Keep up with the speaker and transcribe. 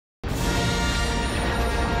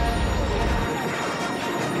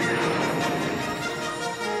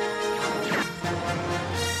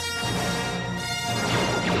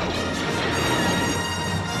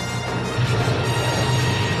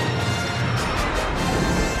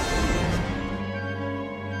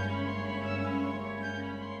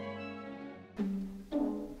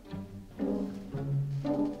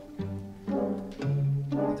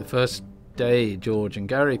first day George and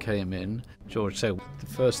Gary came in, George said, the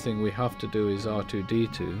first thing we have to do is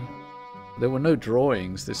R2-D2. There were no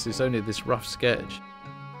drawings, this is only this rough sketch.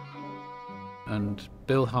 And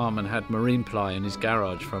Bill Harmon had marine ply in his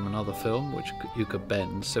garage from another film, which you could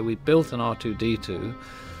bend. So we built an R2-D2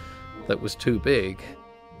 that was too big.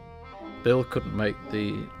 Bill couldn't make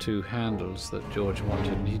the two handles that George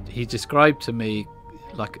wanted. He described to me,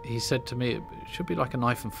 he said to me, it should be like a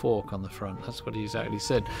knife and fork on the front. That's what he exactly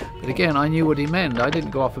said. But again, I knew what he meant. I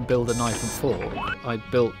didn't go off and build a knife and fork. I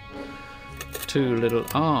built two little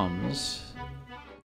arms